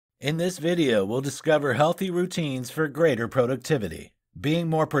In this video, we'll discover healthy routines for greater productivity. Being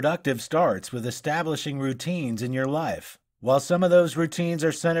more productive starts with establishing routines in your life. While some of those routines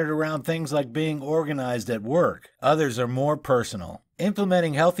are centered around things like being organized at work, others are more personal.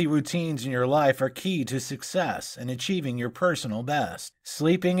 Implementing healthy routines in your life are key to success and achieving your personal best.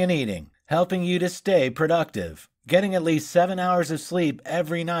 Sleeping and eating, helping you to stay productive. Getting at least 7 hours of sleep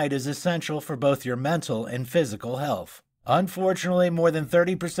every night is essential for both your mental and physical health. Unfortunately, more than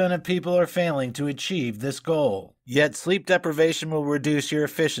 30% of people are failing to achieve this goal. Yet sleep deprivation will reduce your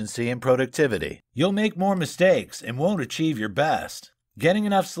efficiency and productivity. You'll make more mistakes and won't achieve your best. Getting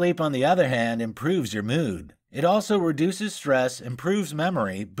enough sleep, on the other hand, improves your mood. It also reduces stress, improves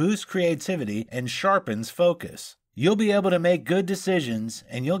memory, boosts creativity, and sharpens focus. You'll be able to make good decisions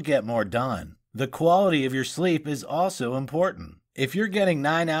and you'll get more done. The quality of your sleep is also important. If you're getting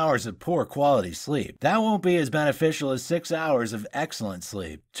 9 hours of poor quality sleep, that won't be as beneficial as 6 hours of excellent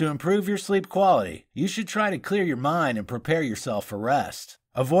sleep. To improve your sleep quality, you should try to clear your mind and prepare yourself for rest.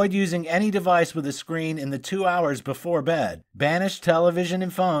 Avoid using any device with a screen in the 2 hours before bed. Banish television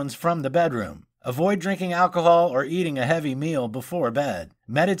and phones from the bedroom. Avoid drinking alcohol or eating a heavy meal before bed.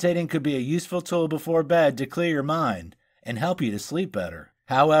 Meditating could be a useful tool before bed to clear your mind and help you to sleep better.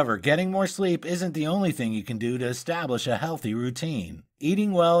 However, getting more sleep isn't the only thing you can do to establish a healthy routine.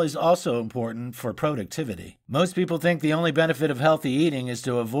 Eating well is also important for productivity. Most people think the only benefit of healthy eating is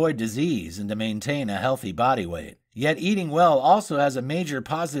to avoid disease and to maintain a healthy body weight. Yet eating well also has a major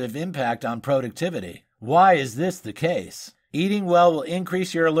positive impact on productivity. Why is this the case? Eating well will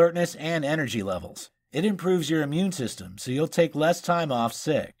increase your alertness and energy levels. It improves your immune system, so you'll take less time off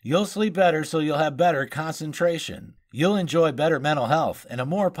sick. You'll sleep better, so you'll have better concentration. You'll enjoy better mental health and a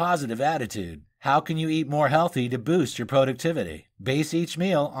more positive attitude. How can you eat more healthy to boost your productivity? Base each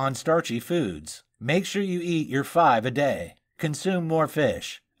meal on starchy foods. Make sure you eat your 5 a day. Consume more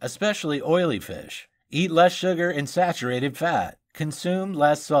fish, especially oily fish. Eat less sugar and saturated fat. Consume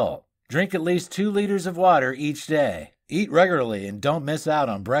less salt. Drink at least 2 liters of water each day. Eat regularly and don't miss out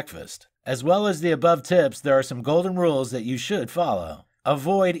on breakfast. As well as the above tips, there are some golden rules that you should follow.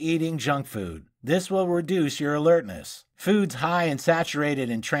 Avoid eating junk food. This will reduce your alertness. Foods high in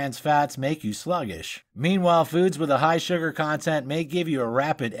saturated and trans fats make you sluggish. Meanwhile, foods with a high sugar content may give you a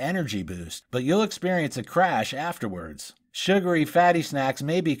rapid energy boost, but you'll experience a crash afterwards. Sugary, fatty snacks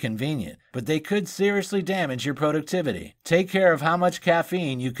may be convenient, but they could seriously damage your productivity. Take care of how much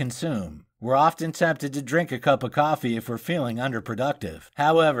caffeine you consume. We're often tempted to drink a cup of coffee if we're feeling underproductive.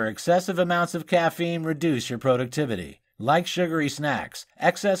 However, excessive amounts of caffeine reduce your productivity. Like sugary snacks,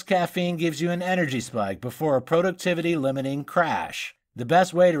 excess caffeine gives you an energy spike before a productivity-limiting crash. The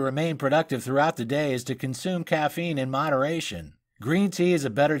best way to remain productive throughout the day is to consume caffeine in moderation. Green tea is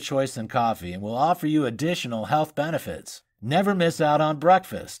a better choice than coffee and will offer you additional health benefits. Never miss out on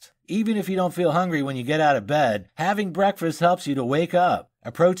breakfast. Even if you don't feel hungry when you get out of bed, having breakfast helps you to wake up.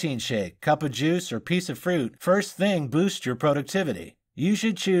 A protein shake, cup of juice, or piece of fruit first thing boosts your productivity. You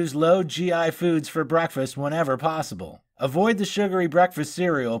should choose low GI foods for breakfast whenever possible. Avoid the sugary breakfast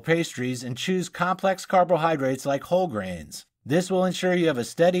cereal, pastries, and choose complex carbohydrates like whole grains. This will ensure you have a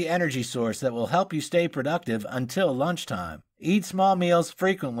steady energy source that will help you stay productive until lunchtime. Eat small meals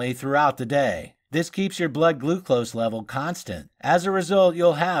frequently throughout the day. This keeps your blood glucose level constant. As a result,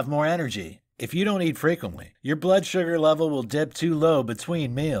 you'll have more energy. If you don't eat frequently, your blood sugar level will dip too low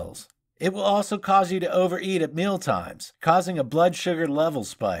between meals. It will also cause you to overeat at meal times, causing a blood sugar level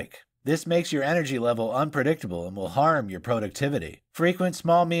spike. This makes your energy level unpredictable and will harm your productivity. Frequent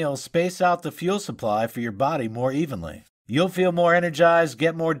small meals space out the fuel supply for your body more evenly. You'll feel more energized,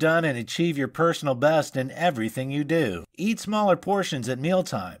 get more done, and achieve your personal best in everything you do. Eat smaller portions at meal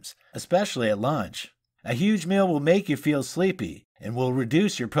times, especially at lunch. A huge meal will make you feel sleepy and will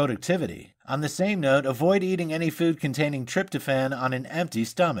reduce your productivity. On the same note, avoid eating any food containing tryptophan on an empty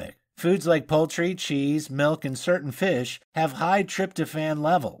stomach. Foods like poultry, cheese, milk, and certain fish have high tryptophan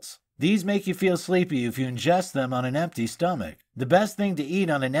levels. These make you feel sleepy if you ingest them on an empty stomach. The best thing to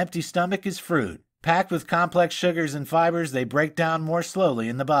eat on an empty stomach is fruit. Packed with complex sugars and fibers, they break down more slowly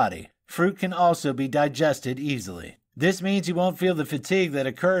in the body. Fruit can also be digested easily. This means you won't feel the fatigue that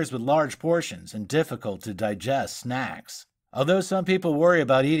occurs with large portions and difficult to digest snacks. Although some people worry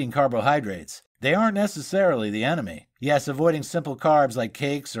about eating carbohydrates, they aren't necessarily the enemy. Yes, avoiding simple carbs like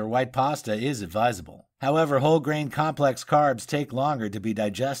cakes or white pasta is advisable. However, whole grain complex carbs take longer to be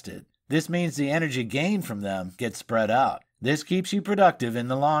digested. This means the energy gained from them gets spread out. This keeps you productive in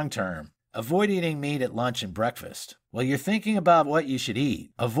the long term. Avoid eating meat at lunch and breakfast. While you're thinking about what you should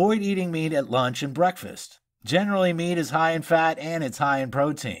eat, avoid eating meat at lunch and breakfast. Generally, meat is high in fat and it's high in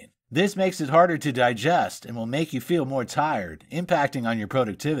protein. This makes it harder to digest and will make you feel more tired, impacting on your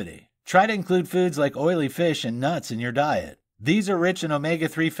productivity. Try to include foods like oily fish and nuts in your diet. These are rich in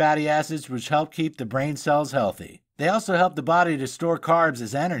omega-3 fatty acids, which help keep the brain cells healthy. They also help the body to store carbs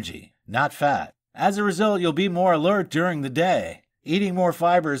as energy, not fat. As a result, you'll be more alert during the day. Eating more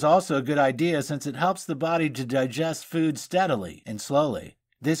fiber is also a good idea since it helps the body to digest food steadily and slowly.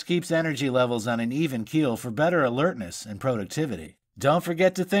 This keeps energy levels on an even keel for better alertness and productivity. Don't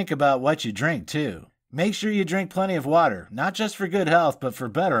forget to think about what you drink, too. Make sure you drink plenty of water, not just for good health, but for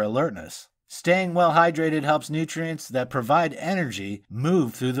better alertness. Staying well hydrated helps nutrients that provide energy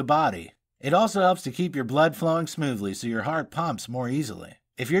move through the body. It also helps to keep your blood flowing smoothly so your heart pumps more easily.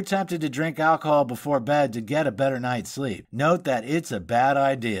 If you're tempted to drink alcohol before bed to get a better night's sleep, note that it's a bad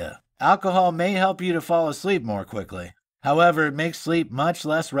idea. Alcohol may help you to fall asleep more quickly. However, it makes sleep much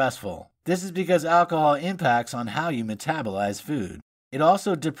less restful. This is because alcohol impacts on how you metabolize food. It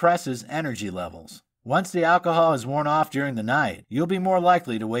also depresses energy levels. Once the alcohol is worn off during the night, you'll be more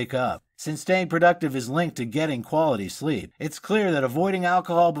likely to wake up. Since staying productive is linked to getting quality sleep, it's clear that avoiding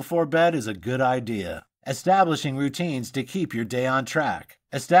alcohol before bed is a good idea. Establishing routines to keep your day on track.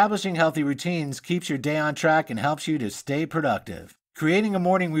 Establishing healthy routines keeps your day on track and helps you to stay productive. Creating a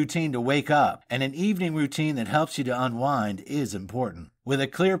morning routine to wake up and an evening routine that helps you to unwind is important. With a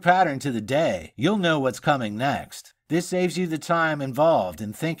clear pattern to the day, you'll know what's coming next. This saves you the time involved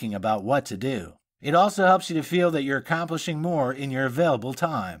in thinking about what to do. It also helps you to feel that you're accomplishing more in your available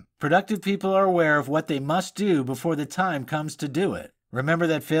time. Productive people are aware of what they must do before the time comes to do it. Remember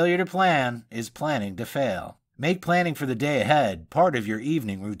that failure to plan is planning to fail. Make planning for the day ahead part of your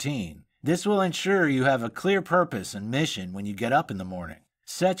evening routine. This will ensure you have a clear purpose and mission when you get up in the morning.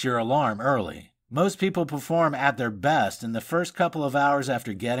 Set your alarm early. Most people perform at their best in the first couple of hours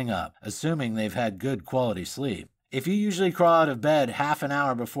after getting up, assuming they've had good quality sleep. If you usually crawl out of bed half an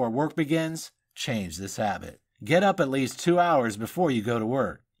hour before work begins, change this habit. Get up at least 2 hours before you go to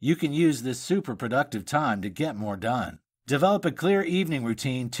work. You can use this super productive time to get more done. Develop a clear evening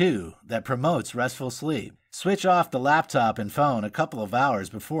routine, too, that promotes restful sleep. Switch off the laptop and phone a couple of hours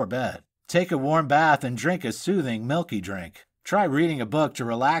before bed. Take a warm bath and drink a soothing, milky drink. Try reading a book to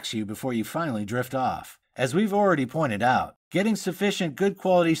relax you before you finally drift off. As we've already pointed out, getting sufficient good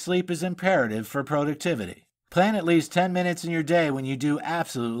quality sleep is imperative for productivity. Plan at least 10 minutes in your day when you do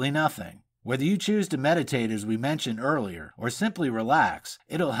absolutely nothing. Whether you choose to meditate as we mentioned earlier, or simply relax,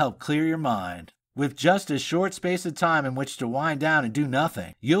 it'll help clear your mind. With just a short space of time in which to wind down and do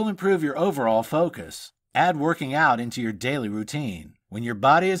nothing, you'll improve your overall focus. Add working out into your daily routine. When your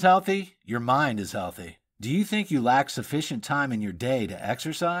body is healthy, your mind is healthy. Do you think you lack sufficient time in your day to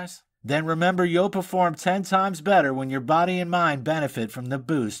exercise? Then remember you'll perform 10 times better when your body and mind benefit from the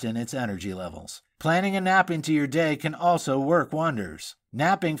boost in its energy levels. Planning a nap into your day can also work wonders.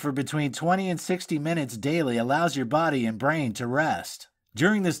 Napping for between 20 and 60 minutes daily allows your body and brain to rest.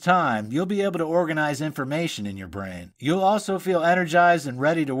 During this time, you'll be able to organize information in your brain. You'll also feel energized and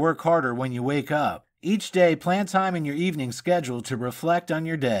ready to work harder when you wake up. Each day, plan time in your evening schedule to reflect on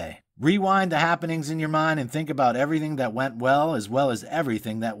your day. Rewind the happenings in your mind and think about everything that went well as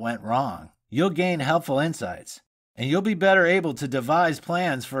everything that went wrong. You'll gain helpful insights, and you'll be better able to devise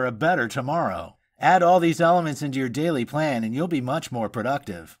plans for a better tomorrow. Add all these elements into your daily plan and you'll be much more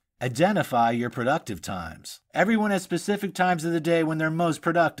productive. Identify your productive times. Everyone has specific times of the day when they're most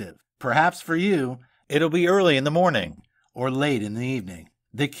productive. Perhaps for you, it'll be early in the morning or late in the evening.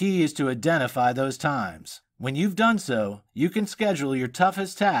 The key is to identify those times. When you've done so, you can schedule your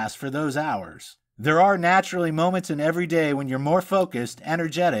toughest tasks for those hours. There are naturally moments in every day when you're more focused,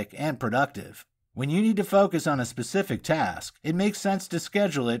 energetic, and productive. When you need to focus on a specific task, it makes sense to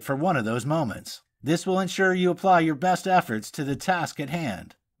schedule it for one of those moments. This will ensure you apply your best efforts to the task at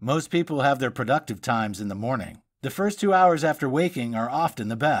hand. Most people have their productive times in the morning. The first 2 hours after waking are often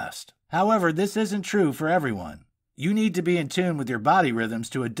the best. However, this isn't true for everyone. You need to be in tune with your body rhythms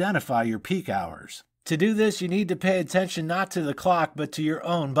to identify your peak hours. To do this, you need to pay attention not to the clock, but to your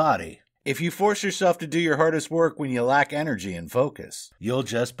own body. If you force yourself to do your hardest work when you lack energy and focus, you'll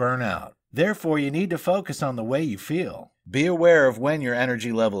just burn out. Therefore, you need to focus on the way you feel. Be aware of when your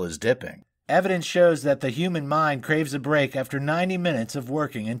energy level is dipping. Evidence shows that the human mind craves a break after 90 minutes of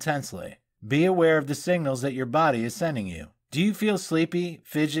working intensely. Be aware of the signals that your body is sending you. Do you feel sleepy,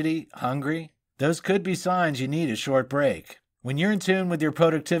 fidgety, hungry? Those could be signs you need a short break. When you're in tune with your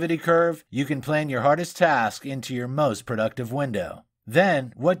productivity curve, you can plan your hardest task into your most productive window.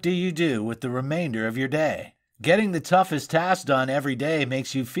 Then, what do you do with the remainder of your day? Getting the toughest task done every day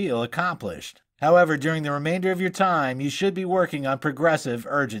makes you feel accomplished. However, during the remainder of your time, you should be working on progressive,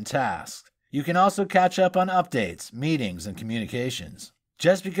 urgent tasks. You can also catch up on updates, meetings, and communications.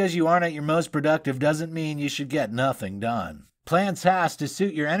 Just because you aren't at your most productive doesn't mean you should get nothing done. Plan tasks to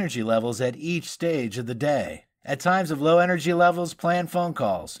suit your energy levels at each stage of the day. At times of low energy levels, plan phone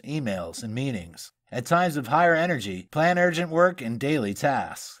calls, emails, and meetings. At times of higher energy, plan urgent work and daily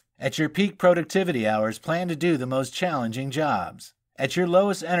tasks. At your peak productivity hours, plan to do the most challenging jobs. At your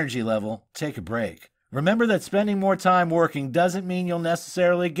lowest energy level, take a break. Remember that spending more time working doesn't mean you'll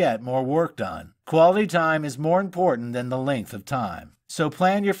necessarily get more work done. Quality time is more important than the length of time. So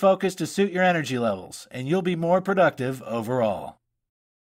plan your focus to suit your energy levels, and you'll be more productive overall.